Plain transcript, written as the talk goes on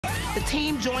The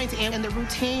team joins in and the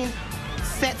routine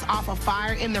sets off a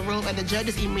fire in the room and the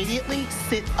judges immediately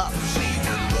sit up.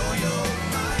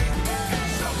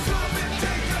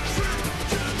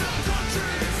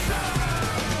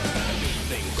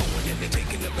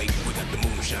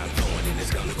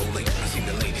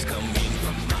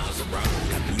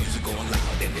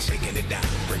 Shaking it down,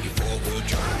 bring it forward,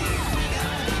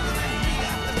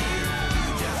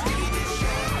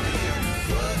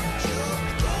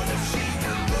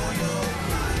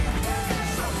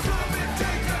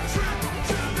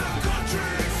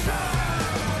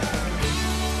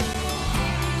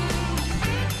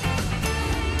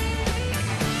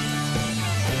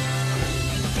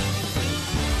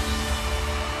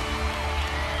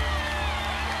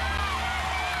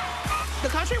 The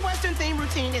country western theme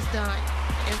routine is done.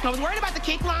 I was worried about the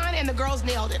kick line, and the girls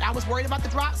nailed it. I was worried about the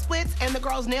drop splits, and the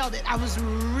girls nailed it. I was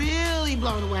really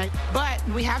blown away. But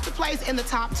we have to place in the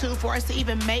top 2 for us to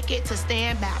even make it to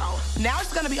stand battle. Now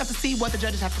it's going to be up to see what the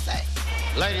judges have to say.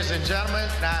 Ladies and gentlemen,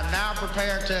 I'm now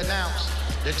prepared to announce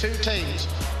the 2 teams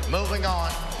moving on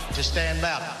to stand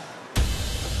battle.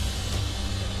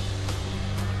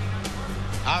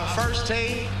 Our first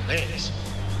team is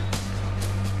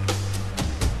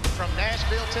from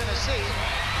Nashville, Tennessee,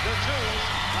 the Jewels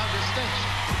of Distinction.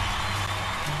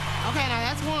 Okay, now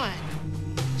that's one.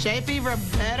 J Fever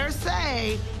better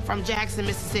say from Jackson,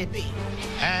 Mississippi.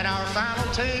 And our final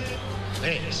team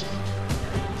is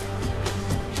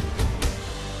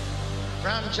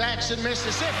from Jackson,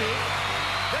 Mississippi,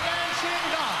 the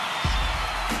Dancing Dogs.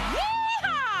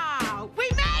 Yeah! We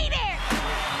made it!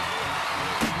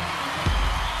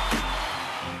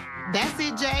 That's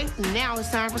it, Jay. Now it's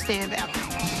time for stand battle.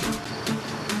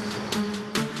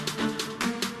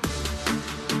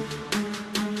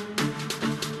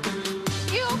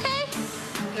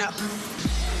 No.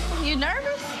 You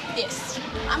nervous? Yes.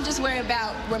 I'm just worried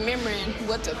about remembering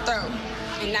what to throw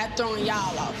and not throwing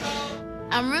y'all off.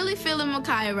 I'm really feeling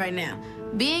Micaiah right now.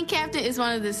 Being captain is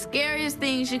one of the scariest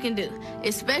things you can do,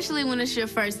 especially when it's your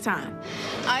first time.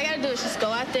 All you gotta do is just go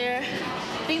out there,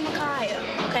 be Micaiah,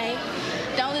 okay?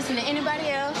 Don't listen to anybody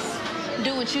else.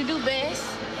 Do what you do best.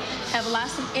 Have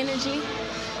lots of energy.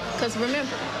 Because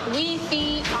remember, we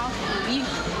feed off of you.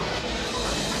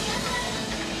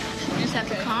 You just have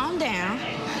to calm down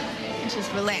and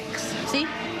just relax. See?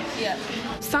 Yeah.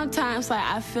 Sometimes,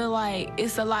 I feel like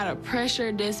it's a lot of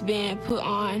pressure that's being put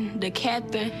on the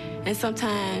captain, and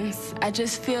sometimes I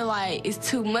just feel like it's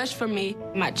too much for me.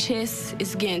 My chest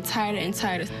is getting tighter and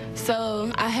tighter,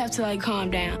 so I have to, calm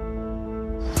down.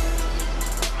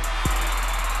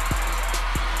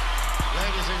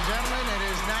 Ladies and gentlemen, it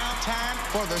is now time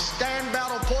for the stand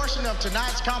battle portion of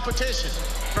tonight's competition.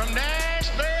 From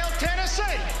Nashville,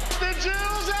 Tennessee, the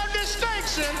Jewels of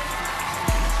Distinction.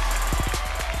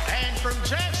 And from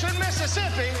Jackson,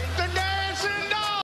 Mississippi, the